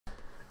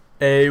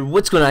Hey,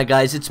 what's going on,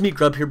 guys? It's me,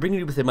 Grub, here, bringing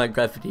you with a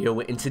Minecraft video.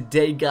 And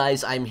today,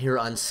 guys, I'm here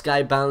on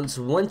Skybounds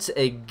once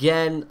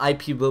again.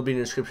 IP will be in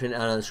the description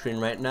and on the screen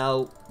right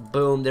now.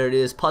 Boom, there it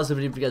is. Pause the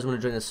video if you guys want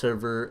to join the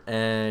server.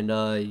 And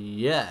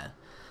yeah,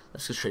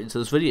 let's get straight into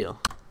this video.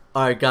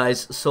 Alright,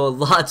 guys, so a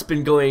lot's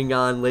been going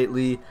on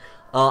lately.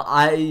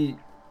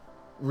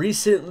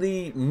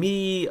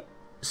 Me,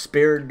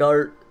 Spare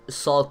Dart,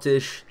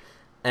 Saltish,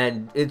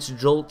 and it's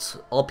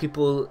Jolt, all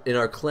people in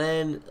our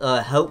clan,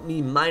 helped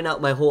me mine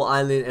out my whole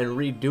island and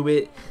redo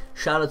it.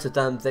 Shout out to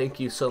them, thank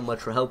you so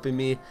much for helping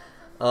me.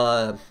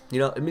 You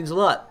know, it means a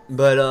lot.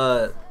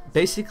 But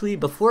basically,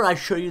 before I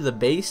show you the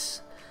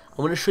base,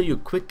 I want to show you a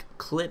quick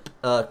clip,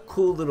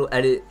 cool little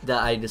edit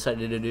that I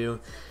decided to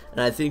do,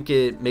 and I think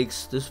it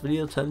makes this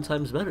video 10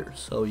 times better.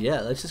 So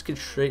yeah, let's just get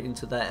straight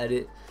into that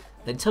edit,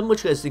 and tell me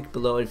what you guys think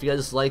below. If you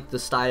guys like the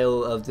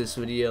style of this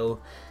video,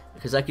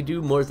 because I could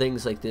do more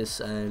things like this,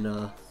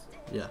 and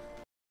yeah.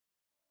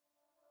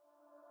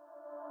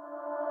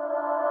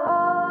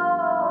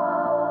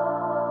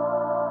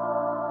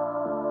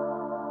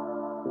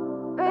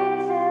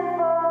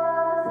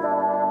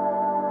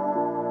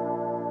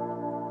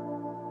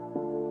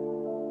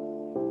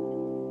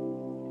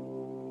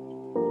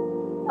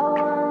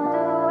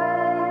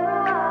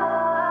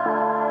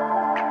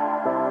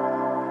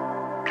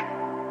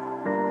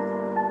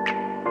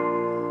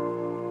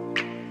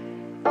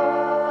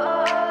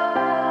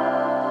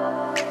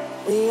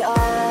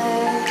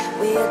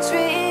 We are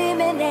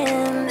dreaming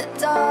in the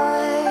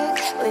dark.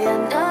 We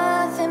are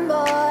nothing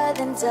more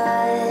than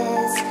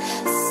dust.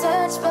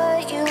 Search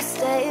but you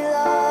stay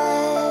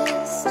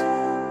lost.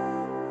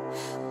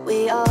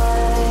 We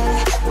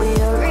are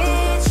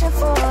reaching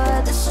for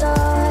the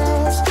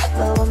stars,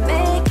 but we're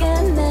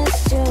making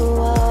this too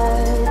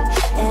hard.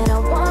 And I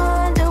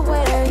wonder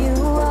where you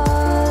are.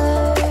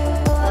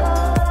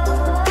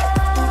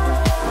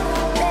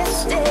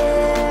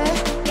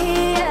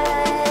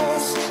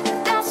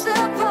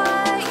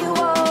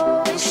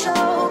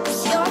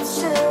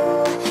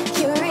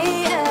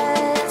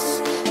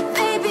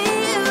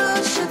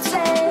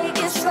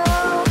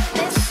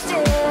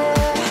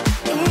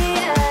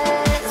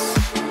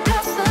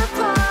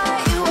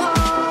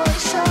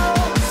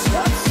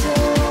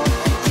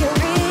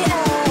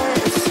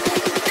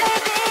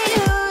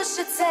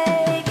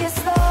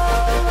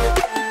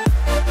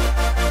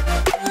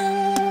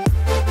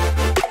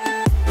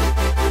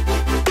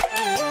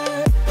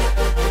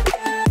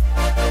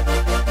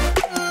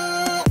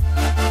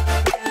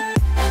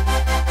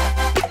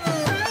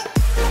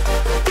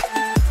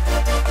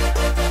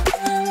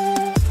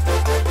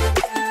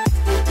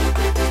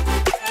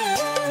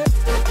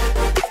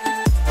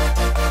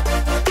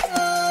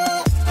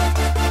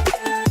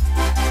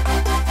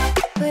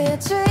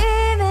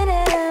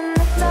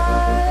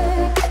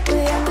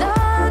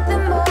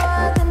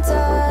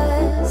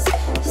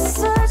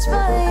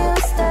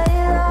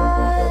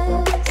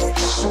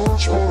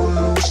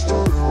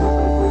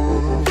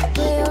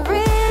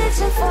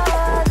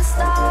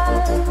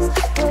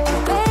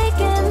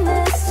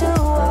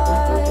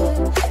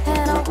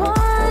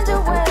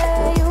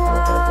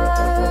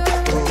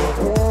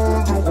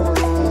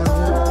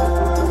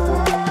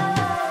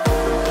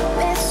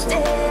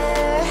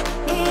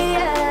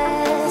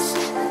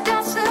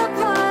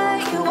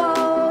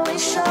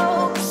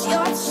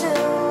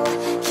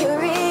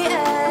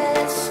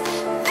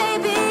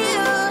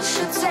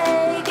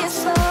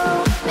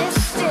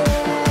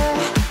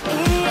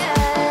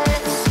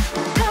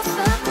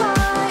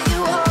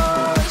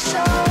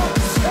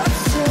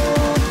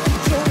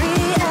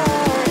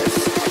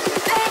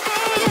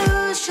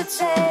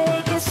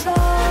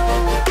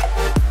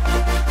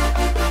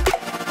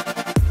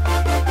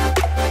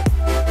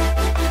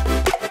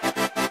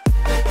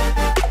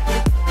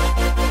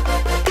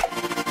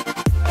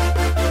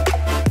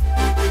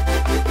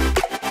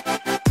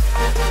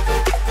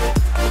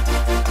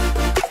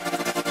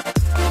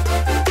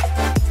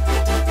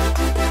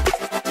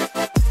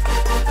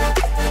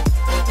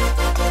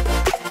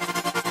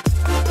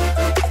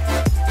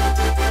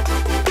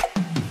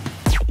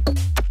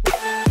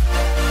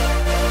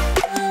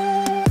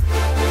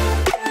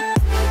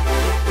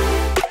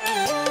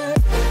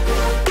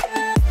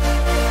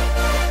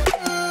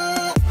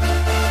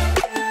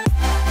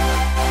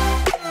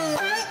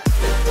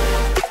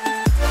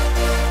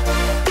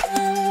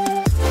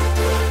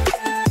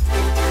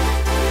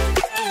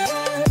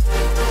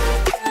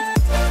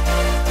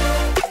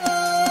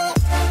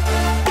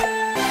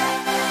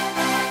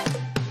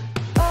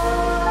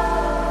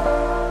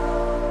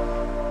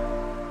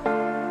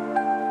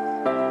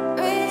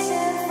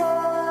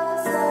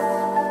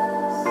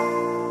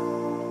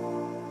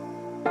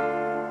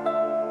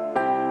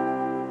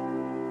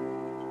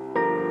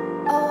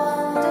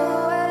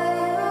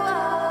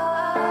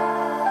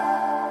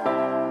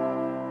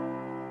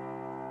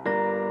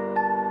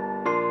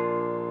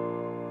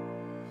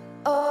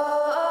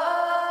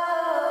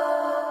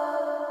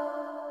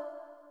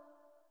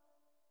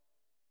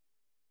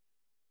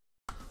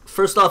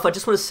 first off, I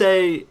just want to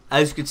say,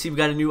 as you can see, we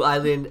got a new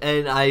island,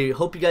 and I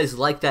hope you guys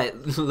like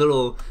that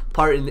little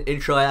part in the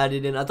intro I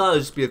added in. I thought it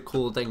would just be a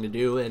cool thing to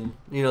do, and,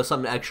 you know,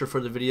 something extra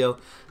for the video.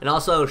 And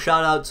also,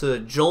 shout out to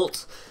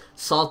Jolt,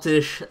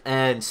 Saltish,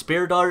 and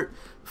Spear Dart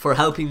for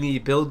helping me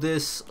build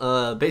this.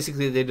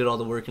 Basically, they did all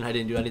the work, and I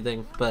didn't do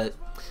anything, but,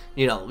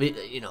 we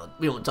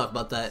won't talk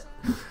about that.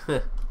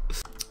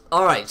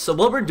 Alright, so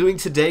what we're doing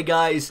today,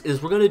 guys,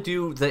 is we're going to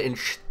do the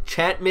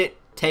enchantment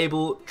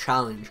table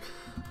challenge.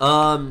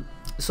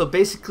 So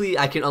basically,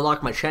 I can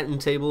unlock my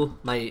enchantment table,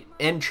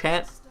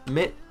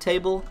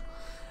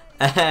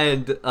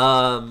 and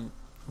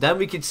then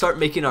we can start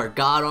making our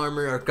god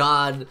armor, our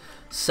god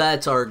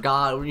sets, our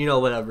god,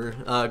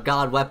 whatever,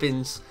 god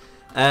weapons,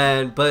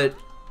 but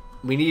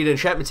we need an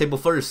enchantment table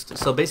first.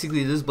 So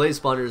basically, this blaze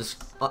spawner is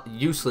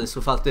useless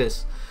without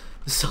this.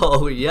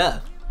 So yeah.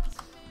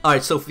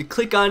 Alright, so if we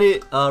click on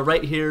it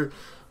right here,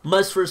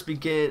 must first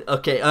begin.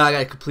 Okay, I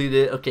gotta complete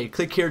it. Okay,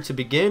 click here to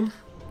begin.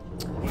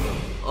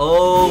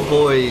 Oh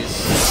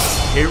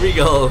boys, here we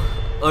go.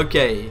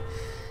 Okay,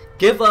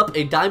 give up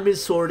a diamond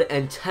sword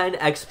and 10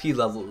 XP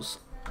levels.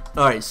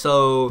 Alright,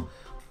 so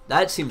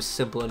that seems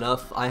simple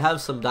enough. I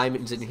have some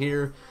diamonds in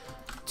here.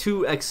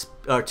 2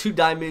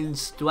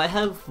 diamonds. Do I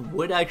have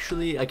wood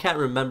actually? I can't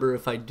remember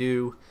if I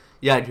do.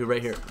 Yeah, I do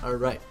right here.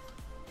 Alright.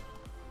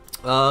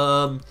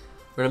 We're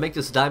gonna make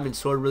this diamond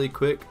sword really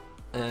quick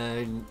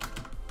and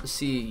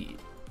see.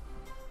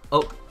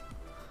 Oh,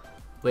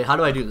 wait, how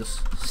do I do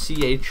this?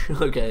 CH.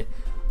 Okay.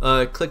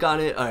 Click on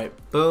it. Alright,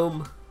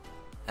 boom.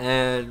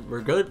 And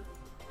we're good.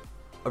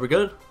 Are we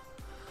good?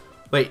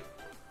 Wait.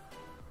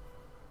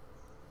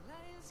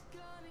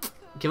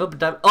 Give up a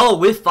diamond. Oh,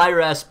 with fire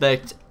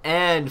aspect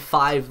and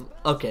 5.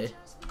 Okay.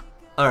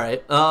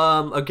 Alright.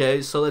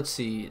 Okay, so let's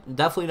see.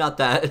 Definitely not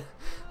that.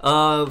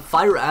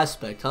 Fire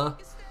aspect, huh?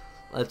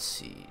 Let's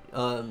see.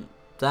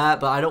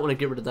 That, but I don't want to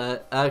get rid of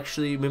that.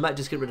 Actually, we might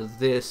just get rid of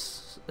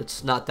this.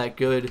 It's not that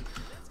good.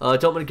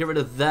 Don't want to get rid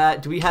of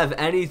that. Do we have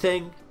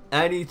anything?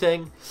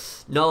 Anything?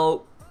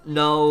 No.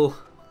 No.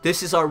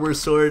 This is our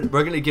worst sword.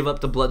 We're going to give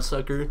up the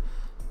bloodsucker.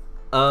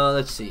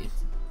 Let's see.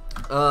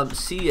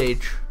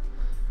 CH.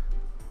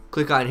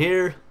 Click on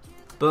here.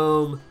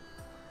 Boom.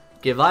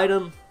 Give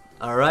item.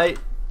 Alright.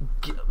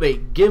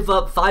 Wait, give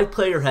up 5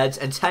 player heads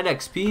and 10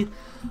 XP.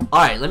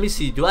 Alright, let me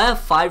see. Do I have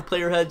 5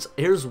 player heads?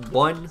 Here's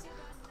 1.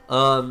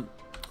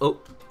 Oh,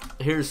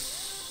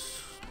 here's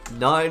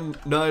none.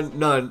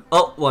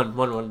 Oh,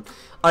 one.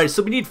 Alright,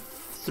 so we need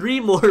 3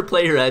 more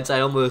player heads. I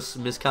almost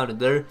miscounted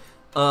there.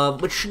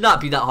 Which should not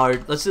be that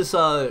hard. Let's just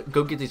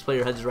go get these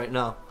player heads right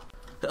now.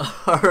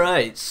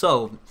 Alright,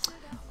 so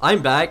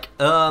I'm back.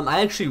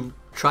 I actually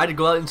tried to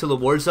go out into the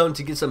war zone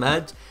to get some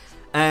heads,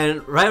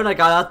 and right when I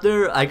got out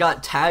there, I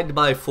got tagged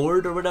by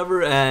Ford or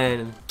whatever,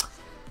 and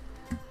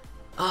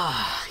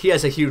he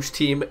has a huge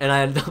team, and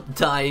I ended up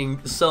dying.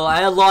 So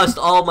I had lost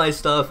all my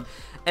stuff,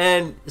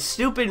 and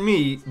stupid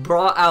me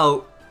brought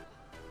out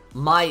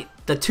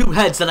the 2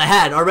 heads that I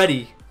had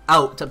already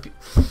out. You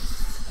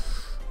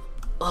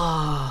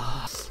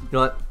know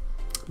what?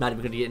 I'm not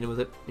even gonna get into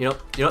with it. You know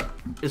what?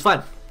 It's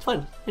fine. It's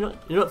fine. You know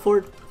what,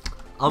 Ford?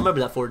 I'll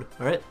remember that, Ford.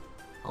 All right?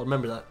 I'll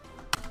remember that.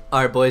 All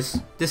right, boys.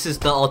 This is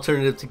the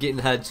alternative to getting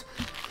heads.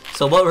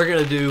 So what we're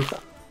gonna do?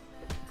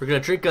 We're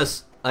gonna drink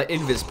us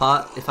invis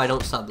pot. If I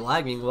don't stop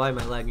lagging. Why am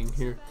I lagging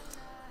here?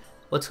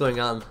 What's going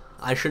on?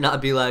 I should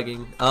not be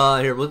lagging.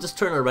 Here, we'll just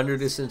turn our render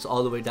distance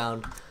all the way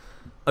down.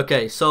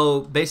 Okay,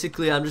 so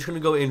basically I'm just gonna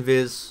go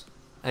invis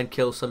and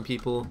kill some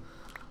people.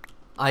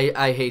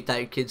 I hate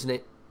that kid's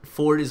name.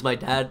 Ford is my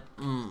dad.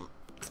 Oh,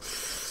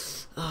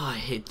 I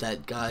hate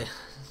that guy.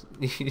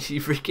 He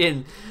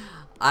freaking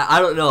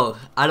I don't know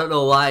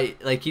why,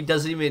 like, he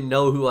doesn't even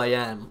know who I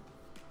am.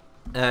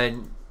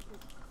 And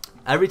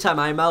every time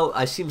I'm out,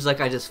 it seems like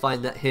I just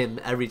find him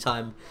every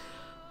time.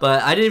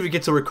 But I didn't even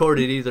get to record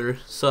it either,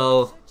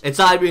 so it's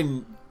not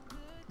even,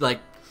 like,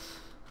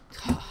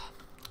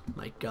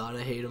 my god,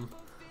 I hate him.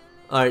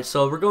 Alright,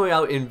 so we're going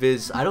out in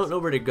Viz. I don't know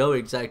where to go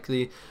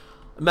exactly.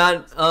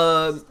 Man,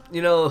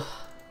 you know,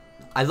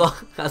 I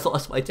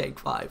lost my tank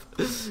 5.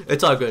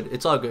 It's all good,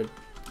 it's all good.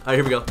 Alright,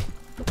 here we go.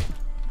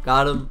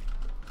 Got him.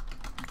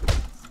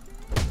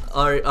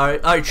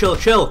 Alright,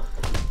 chill.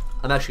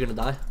 I'm actually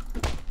gonna die.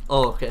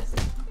 Oh, okay.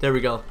 There we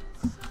go.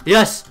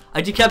 Yes! I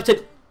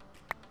decapitated.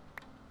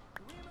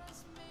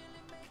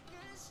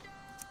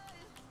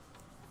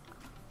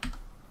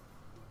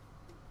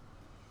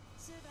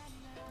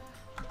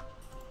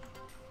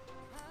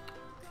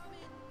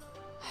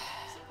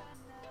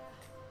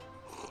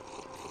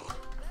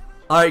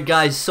 Alright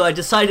guys, so I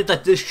decided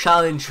that this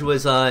challenge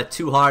was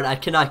too hard. I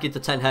cannot get the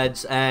 10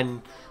 heads,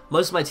 and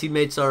most of my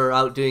teammates are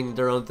out doing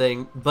their own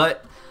thing.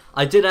 But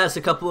I did ask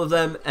a couple of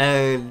them,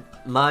 and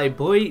my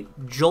boy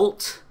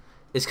Jolt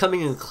is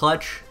coming in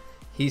clutch.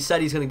 He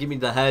said he's going to give me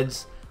the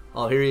heads.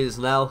 Oh, here he is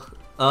now.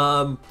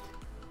 Oh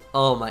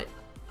my.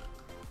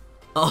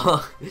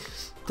 Oh,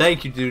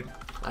 thank you, dude.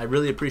 I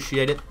really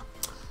appreciate it.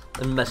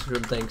 Let me message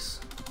him, thanks.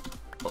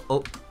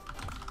 Oh,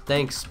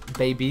 thanks,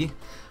 baby.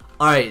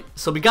 Alright,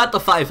 so we got the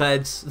 5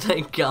 heads,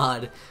 thank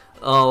god.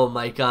 Oh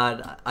my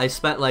god. I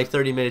spent like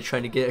 30 minutes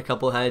trying to get a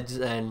couple heads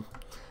and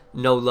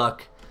no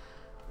luck.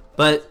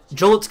 But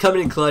Jolt's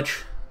coming in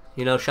clutch.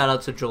 You know, shout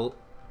out to Jolt.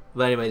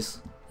 But anyways,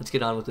 let's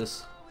get on with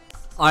this.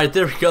 Alright,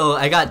 there we go.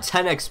 I got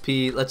 10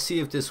 XP. Let's see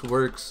if this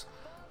works.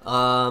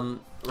 Why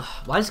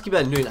does it keep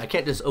on doing it? I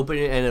can't just open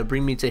it and it'll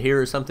bring me to here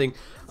or something.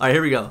 Alright,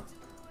 here we go.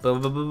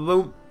 Boom, boom, boom,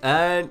 boom.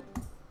 And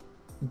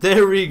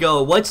there we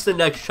go. What's the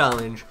next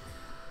challenge?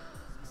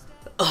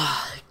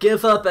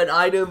 Give up an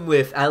item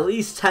with at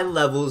least 10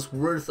 levels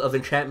worth of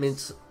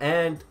enchantments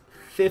and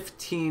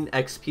 15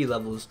 XP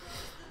levels.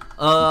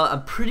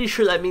 I'm pretty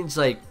sure that means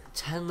like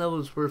 10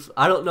 levels worth.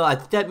 I don't know. I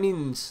think that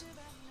means.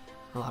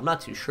 Oh, I'm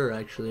not too sure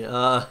actually.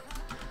 I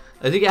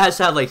think it has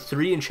to have like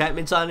 3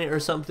 enchantments on it or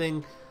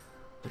something.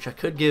 Which I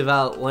could give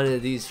out one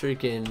of these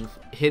freaking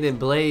hidden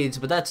blades,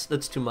 but that's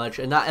too much.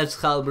 And that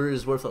Excalibur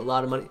is worth a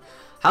lot of money.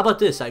 How about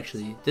this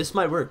actually? This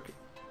might work.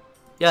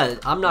 Yeah,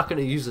 I'm not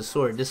gonna use the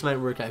sword. This might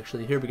work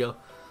actually. Here we go.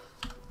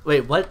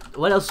 Wait,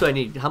 what else do I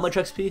need? How much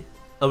XP?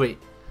 Oh wait,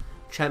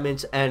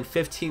 enchantments and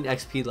 15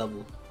 XP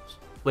level.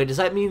 Wait, does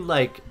that mean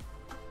like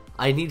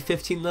I need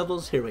 15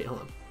 levels? Here, wait,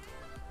 hold on.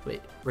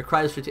 Wait,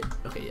 requires 15.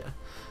 Okay, yeah.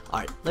 All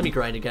right, let me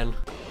grind again.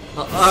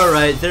 All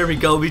right, there we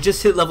go. We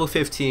just hit level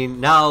 15.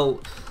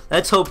 Now,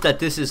 let's hope that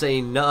this is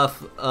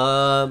enough.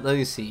 Let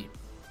me see.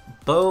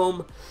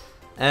 Boom,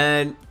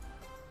 and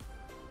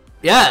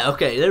yeah.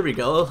 Okay, there we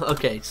go.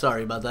 Okay,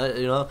 sorry about that.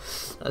 You know,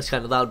 that's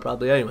kind of loud,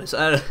 probably. Anyways,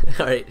 all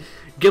right.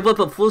 Give up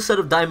a full set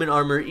of diamond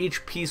armor,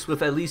 each piece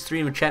with at least 3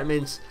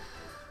 enchantments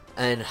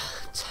and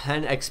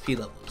 10 XP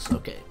levels.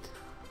 Okay.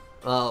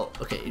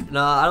 Okay.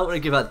 No, I don't want to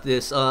give out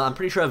this. I'm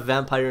pretty sure I have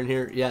vampire in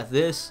here. Yeah,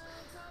 this.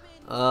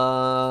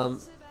 Oh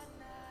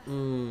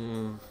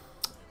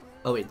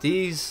wait,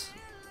 these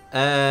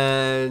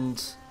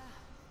and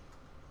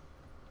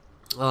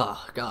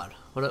oh god,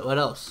 what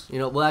else? You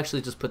know, we'll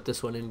actually just put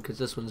this one in because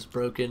this one's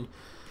broken.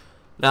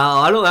 Now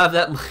I don't have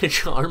that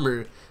much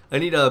armor. I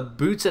need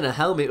boots and a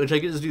helmet, which I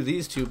can just do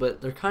these two,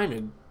 but they're kind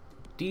of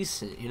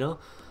decent, you know.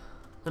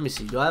 Let me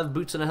see. Do I have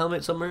boots and a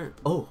helmet somewhere?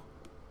 Oh,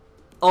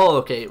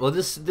 okay. Well,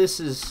 this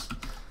is.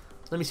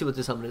 Let me see what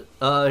this helmet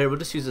is. Here, we'll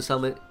just use this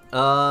helmet.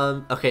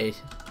 Okay.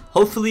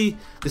 Hopefully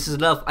this is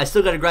enough. I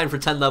still gotta grind for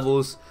 10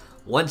 levels.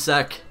 1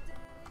 sec.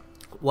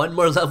 1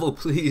 more level,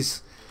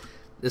 please.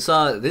 This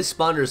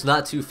spawner is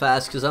not too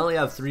fast because I only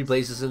have 3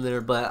 blazes in there.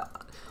 But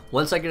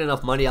once I get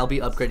enough money, I'll be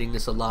upgrading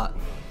this a lot.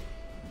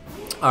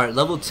 All right,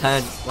 level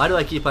 10. Why do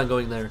I keep on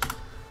going there?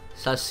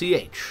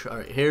 CH. All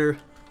right, here.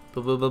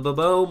 Boom, boom, boom, boom,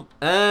 boom,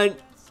 and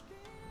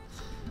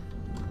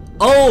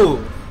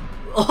oh,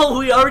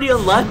 we already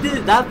unlocked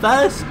it that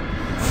fast.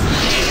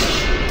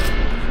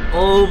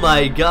 Oh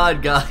my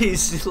god,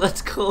 guys.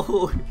 Let's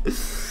go.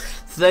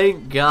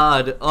 Thank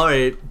god.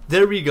 Alright,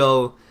 there we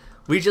go.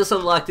 We just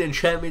unlocked the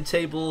enchantment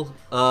table.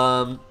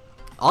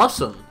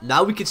 Awesome.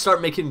 Now we can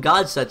start making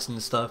god sets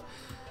and stuff.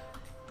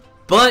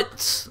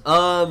 But,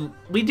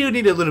 we do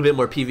need a little bit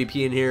more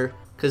PvP in here.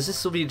 Because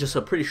this will be just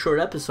a pretty short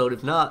episode,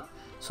 if not.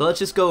 So let's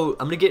just go.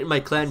 I'm going to get in my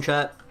clan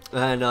chat.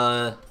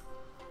 And,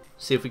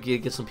 see if we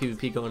can get some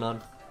PvP going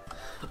on.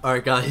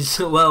 Alright guys,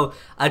 well,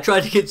 I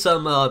tried to get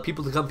some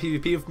people to come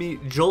PvP with me.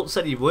 Jolt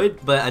said he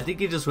would, but I think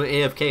he just went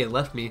AFK and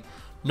left me.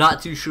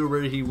 Not too sure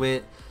where he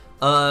went.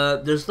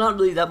 There's not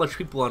really that much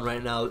people on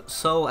right now,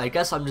 so I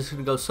guess I'm just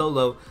going to go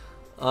solo.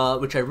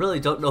 Which I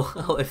really don't know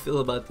how I feel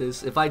about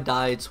this. If I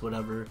die, it's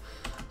whatever.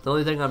 The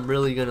only thing I'm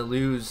really going to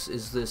lose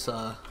is this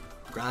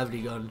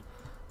gravity gun.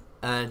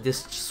 And this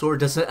sword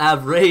doesn't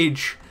have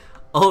rage.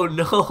 Oh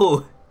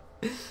no!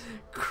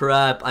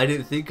 Crap, I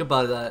didn't think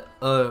about that.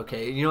 Oh,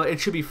 okay, you know, it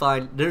should be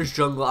fine. There's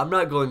jungle. I'm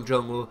not going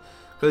jungle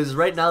because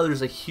right now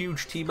there's a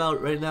huge team out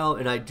right now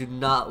and I do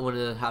not want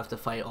to have to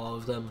fight all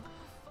of them.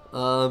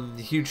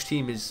 The huge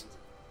team is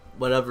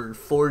whatever,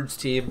 Ford's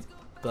team,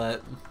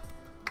 but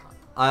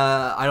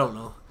I don't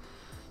know.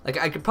 Like,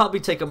 I could probably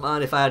take them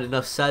on if I had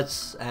enough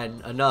sets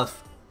and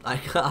enough, I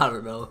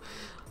don't know.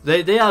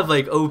 They have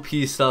like OP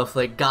stuff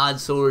like god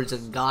swords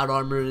and god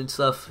armor and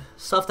stuff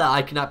that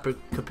I cannot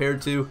compare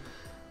to.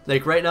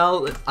 Like right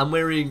now, I'm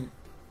wearing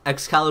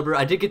Excalibur.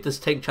 I did get this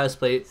tank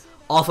chestplate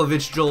off of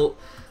its Jolt.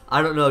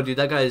 I don't know, dude.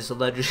 That guy is a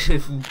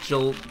legend.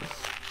 Jolt.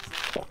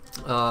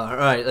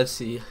 Alright, let's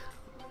see.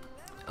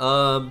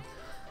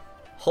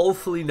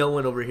 Hopefully no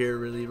one over here,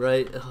 really,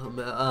 right?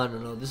 I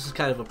don't know. This is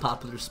kind of a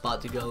popular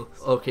spot to go.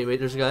 Okay, wait.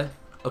 There's a guy.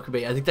 Okay,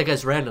 wait. I think that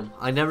guy's random.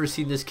 I never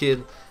seen this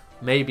kid.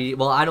 Maybe.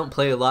 Well, I don't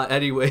play a lot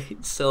anyway,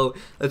 so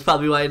that's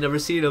probably why I never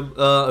seen him.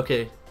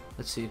 Okay.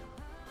 Let's see.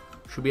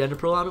 Should we end a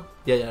pro on him?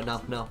 Yeah.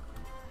 No.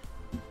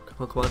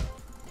 Come on.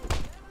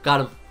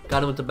 Got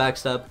him with the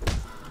backstab.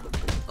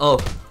 Oh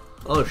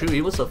shoot, he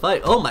wants to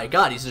fight. Oh my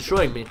god, he's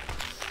destroying me.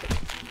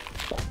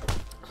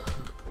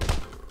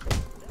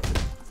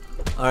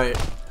 Alright.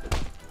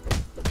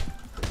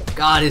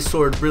 God, his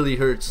sword really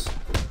hurts.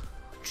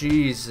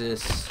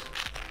 Jesus.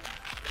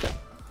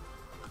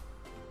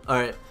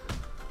 Alright.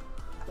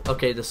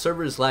 Okay, the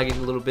server is lagging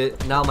a little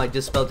bit. Now my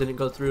dispel didn't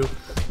go through.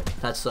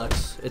 That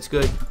sucks. It's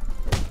good.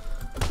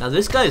 Now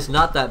this guy is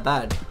not that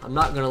bad. I'm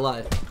not gonna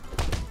lie.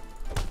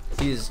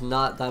 He is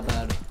not that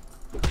bad.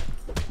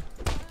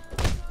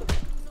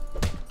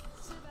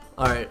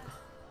 Alright.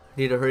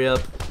 Need to hurry up.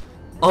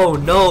 Oh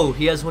no,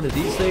 he has one of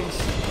these things?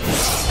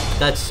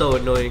 That's so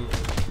annoying.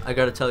 I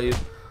gotta tell you.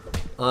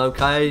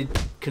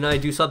 Can I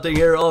do something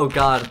here? Oh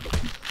god.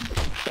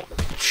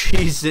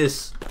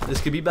 Jesus.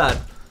 This could be bad.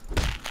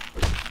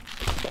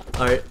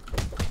 Alright.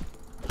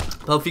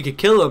 Well, if you could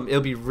kill him,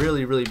 it'll be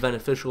really, really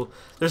beneficial.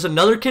 There's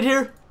another kid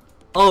here?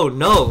 Oh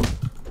no.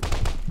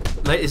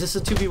 Is this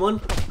a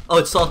 2v1? Oh,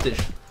 it's Saltish.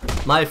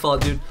 My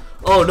fault, dude.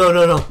 Oh,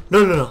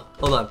 no.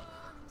 Hold on.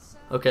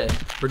 Okay,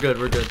 we're good,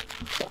 we're good.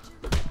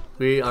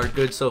 We are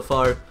good so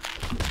far.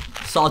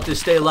 Saltish,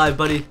 stay alive,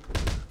 buddy.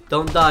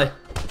 Don't die.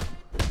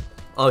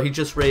 Oh, he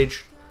just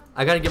raged.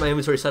 I gotta get my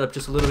inventory set up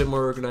just a little bit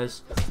more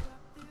organized.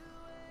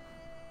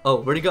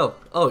 Oh, where'd he go?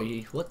 Oh,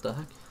 what the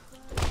heck?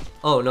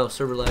 Oh, no,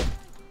 server lag.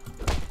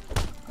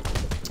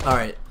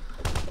 Alright.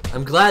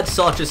 I'm glad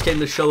Saltish came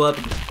to show up.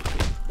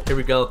 Here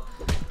we go.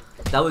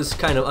 That was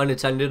kind of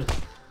unintended.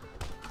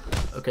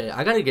 Okay,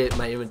 I gotta get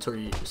my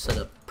inventory set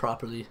up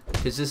properly,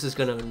 because this is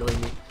gonna annoy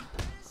me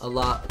a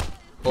lot.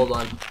 Hold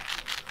on.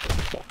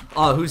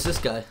 Oh, who's this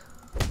guy?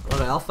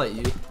 Alright, I'll fight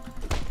you.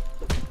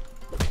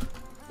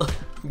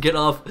 Get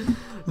off.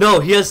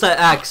 No, he has that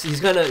axe. He's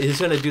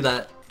gonna do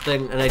that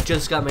thing, and I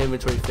just got my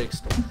inventory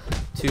fixed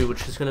too,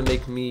 which is gonna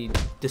make me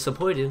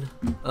disappointed.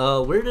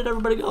 Where did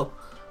everybody go?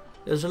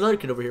 There's another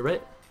kid over here,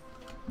 right?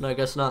 No, I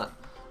guess not.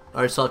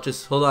 Alright, so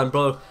just hold on,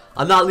 bro.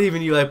 I'm not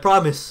leaving you, I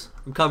promise.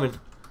 I'm coming.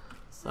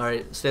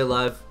 Alright, stay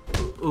alive.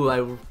 Ooh,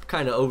 I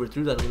kind of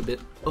overthrew that a little bit.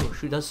 Oh,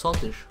 shoot, that's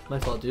Saltish. My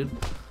fault, dude.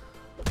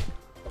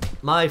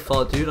 My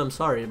fault, dude. I'm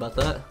sorry about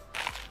that.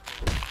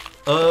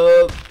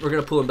 We're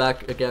gonna pull him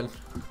back again.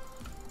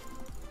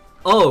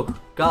 Oh,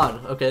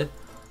 God. Okay.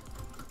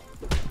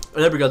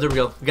 Oh, there we go, there we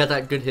go. We got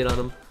that good hit on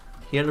him.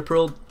 He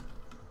underpearled.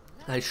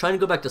 He's trying to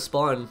go back to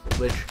spawn,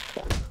 which...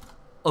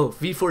 Oh,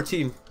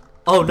 V14.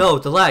 Oh, no,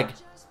 the lag.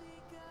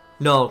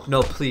 No,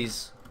 no,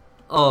 please.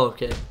 Oh,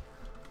 okay.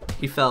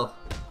 He fell.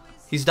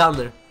 He's down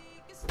there.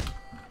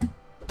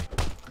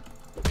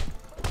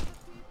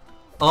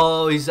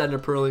 Oh, he's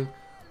underpearling.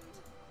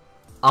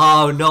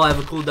 Oh, no, I have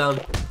a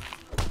cooldown.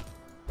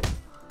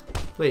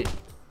 Wait.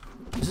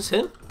 Is this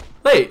him?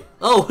 Wait.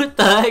 Oh, what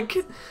the heck?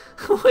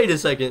 Wait a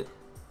second.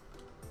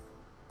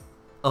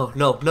 Oh,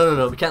 no.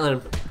 No. We can't let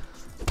him.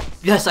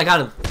 Yes, I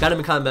got him. Got him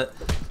in combat.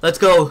 Let's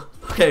go.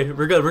 Okay,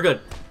 we're good. We're good.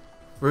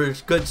 We're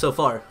good so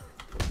far.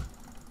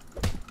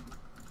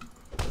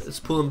 Let's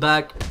pull him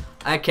back.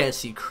 I can't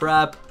see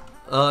crap.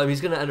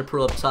 He's gonna end up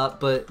pearl up top,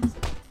 but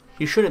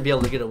he shouldn't be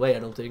able to get away, I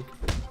don't think.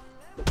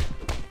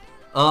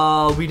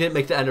 Oh, we didn't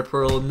make the ender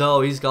pearl.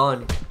 No, he's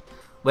gone.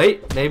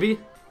 Wait, maybe?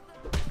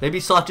 Maybe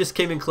Soft just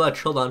came in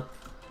clutch. Hold on.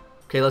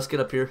 Okay, let's get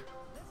up here.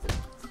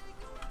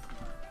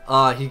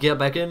 He get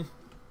back in?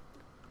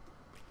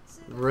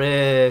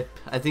 Rip.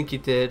 I think he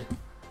did.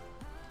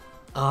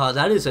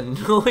 That is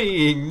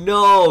annoying.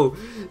 No,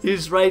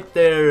 he's right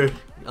there.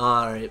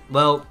 Alright,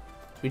 well,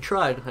 we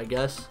tried, I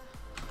guess.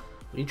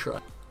 We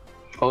tried.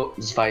 Oh,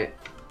 just fight.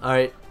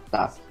 Alright.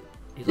 Stop.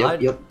 He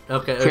lied? Yep.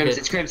 Okay, Crimps, okay.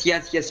 it's Crimps.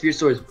 Yes, spear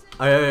swords.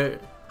 Alright.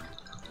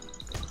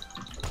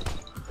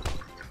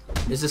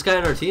 Is this guy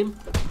on our team?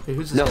 Hey,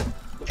 who's this guy?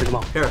 No. Check him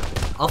out. Here,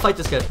 I'll fight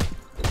this guy.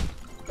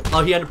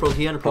 Oh, he underpearled.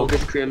 He underpearled.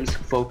 Focus Crimps.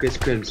 Focus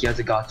Crimps. He has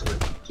a god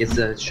sword. He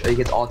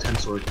gets all 10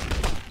 sword.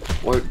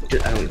 Or, I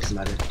don't know, it doesn't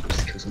matter.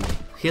 Just kill someone.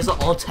 He has an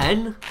all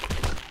 10?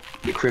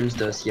 The Crims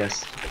does,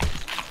 yes.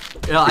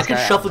 Yeah, I can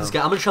shuffle this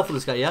guy. I'm gonna shuffle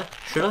this guy, yeah?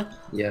 Should I?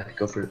 Yeah,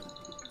 go for it.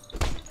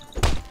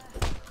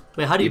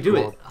 Wait, how do you do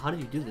it? How do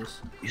you do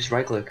this? You just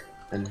right click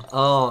and...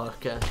 Oh,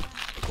 okay.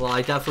 Well,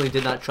 I definitely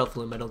did not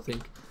shuffle him, I don't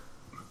think.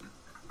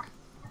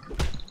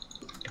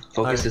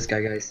 Focus this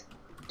guy, guys.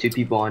 2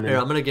 people on him. Here,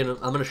 I'm gonna get him.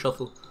 I'm gonna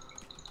shuffle.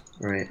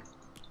 Alright.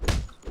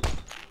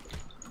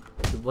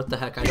 Dude, what the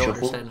heck? I don't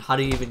understand. How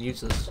do you even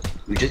use this?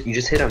 You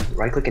just hit him.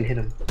 Right click and hit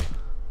him.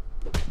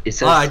 It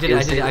says, oh, I did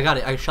it. I got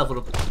it. I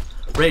shuffled him.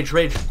 Rage.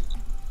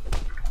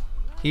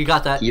 You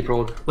got that.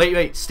 E-pro'd.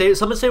 Wait.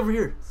 Someone stay over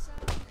here.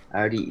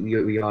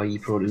 We all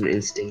E-pro'd in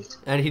instinct.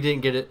 And he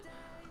didn't get it.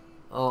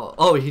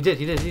 Oh, he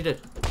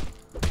did.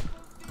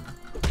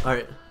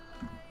 Alright.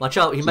 Watch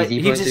out.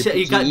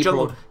 He got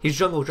jungle. He's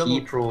jungle.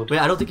 E-pro'd. Wait,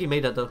 I don't think he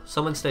made that though.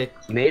 Someone stay.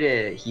 He made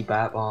it. He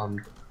bat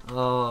bombed.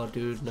 Oh,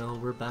 dude, no,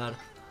 we're bad.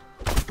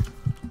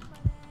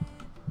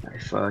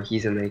 If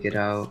he's gonna make it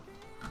out.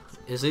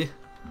 Is he?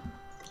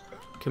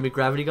 Can we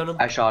gravity gun him?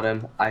 I shot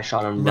him.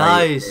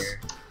 Nice. Right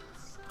there.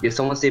 Yeah,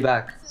 someone stay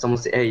back.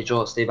 Hey,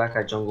 Joel, stay back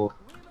at jungle.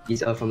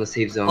 He's out from the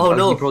safe zone. Oh,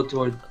 no. He broke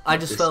toward I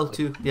just fell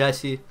too. Yeah, I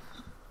see.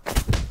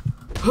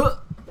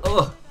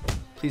 Oh,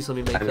 please let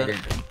me make that.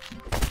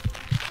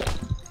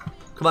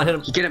 Come on, hit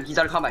him. Get him. He's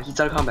out of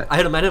combat. I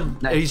hit him.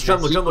 Nice. He's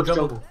jungle.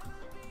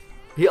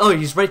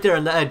 He's right there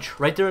on the edge.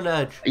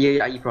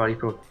 Yeah, he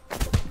pro.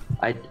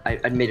 I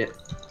made it.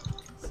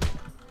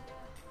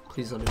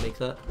 Please let me make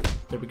that.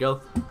 There we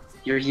go.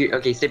 You're here.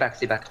 Okay, stay back.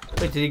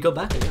 Wait, did he go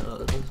back?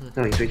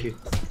 No, he's right here.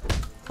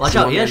 Watch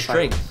out, he has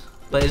strength.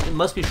 but it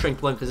must be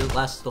strength 1 because it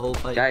lasts the whole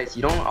fight. Guys,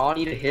 you don't all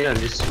need to hit him.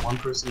 Just one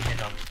person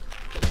hit him.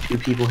 2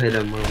 people hit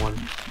him or one.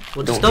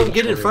 Well, just don't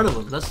get in front of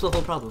him. That's the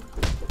whole problem.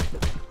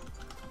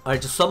 All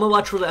right, just someone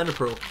watch for the ender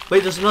pearl.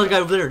 Wait, there's another guy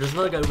over there. There's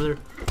another guy over there.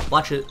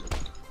 Watch it.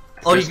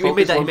 Oh, he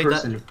made that. He made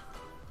that.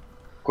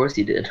 Of course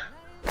he did.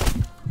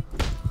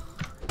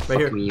 Right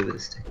here. Fuck me with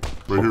this thing.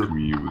 Right here.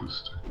 Me with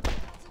this thing.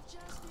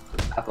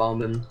 I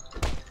found him.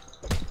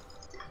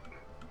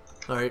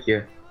 All right.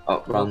 Here.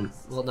 Oh, wrong.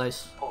 Well,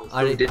 nice. Oh,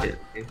 I did it.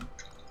 Okay.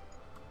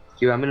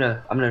 Here, I'm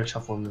gonna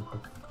shuffle him real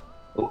quick.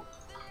 Oh.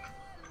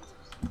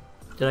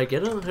 Did I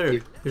get him?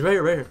 Here. He's right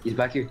here. Right here. He's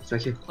back here. He's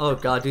back here. Oh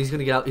god, dude, he's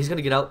gonna get out. He's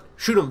gonna get out.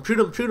 Shoot him. Shoot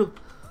him. Shoot him.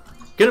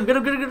 Get him. Get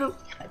him. Get him. Get him.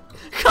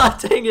 God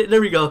dang it.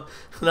 There we go.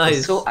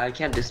 Nice. So I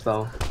can't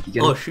dispel.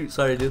 Oh shoot.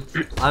 Sorry, dude.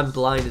 I'm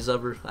blind as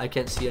ever. I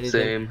can't see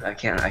anything. Same. I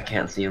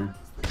can't see him.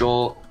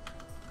 Joel.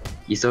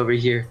 He's over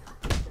here.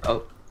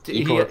 Oh.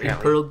 He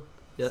pearled.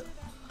 Yeah.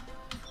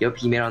 Yep.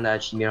 He made on the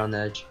edge. He made on the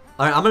edge.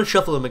 All right. I'm gonna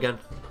shuffle him again.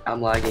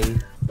 I'm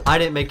lagging. I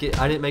didn't make it.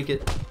 I didn't make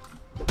it.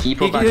 He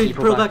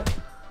pearled back.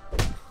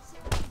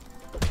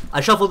 I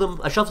shuffled him.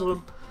 I shuffled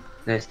him.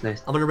 Nice,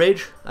 nice. I'm gonna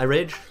rage. I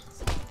rage.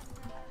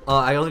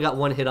 I only got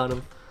 1 hit on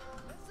him.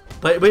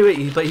 But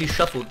wait, but he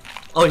shuffled.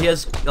 Oh, he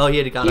has. Oh, he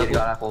had got apple.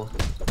 Got apple.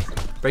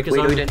 Break his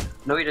arm. No, he didn't.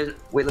 No, he didn't.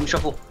 Wait, let me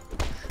shuffle.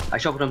 I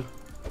shuffled him.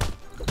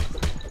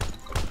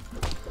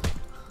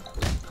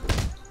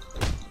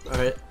 All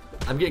right.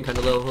 I'm getting kind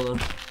of low. Hold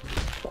on.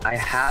 I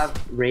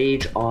have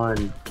rage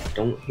on.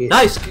 Don't hit.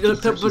 Nice.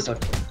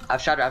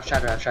 I've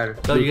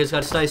shattered. No, you guys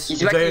got slice.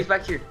 He's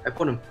back here. I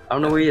put him. I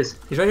don't know where he is.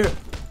 He's right here.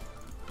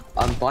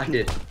 I'm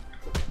blinded.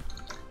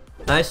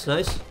 Nice,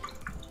 nice.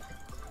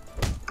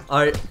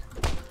 Alright.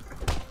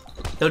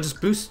 He'll just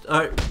boost.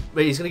 Alright.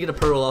 Wait, he's gonna get a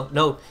pearl off.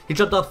 No, he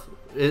jumped off.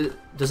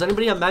 Does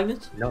anybody have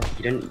magnets? No,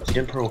 he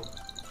didn't pearl.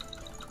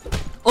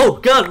 Oh,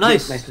 god,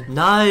 nice.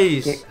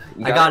 Nice. Okay,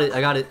 I got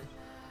it.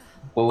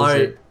 What was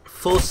it?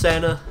 Full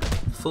Santa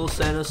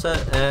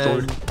set,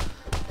 and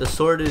the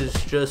sword is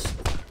just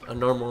a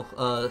normal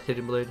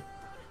hidden blade.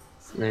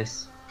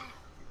 Nice.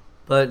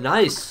 But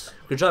nice.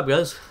 Good job,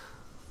 guys.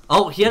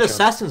 Oh, he had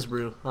Assassin's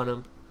Brew on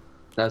him.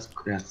 That's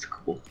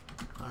cool.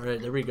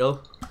 Alright, there we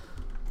go.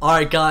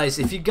 Alright guys,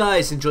 if you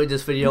guys enjoyed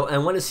this video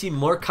and want to see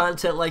more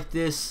content like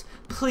this,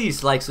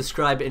 please like,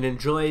 subscribe, and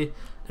enjoy.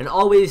 And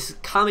always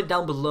comment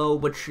down below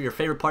what's your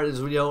favorite part of this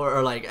video,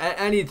 or like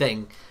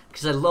anything,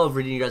 because I love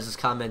reading you guys'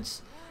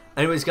 comments.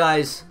 Anyways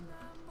guys,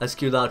 let's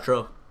cue the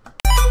outro.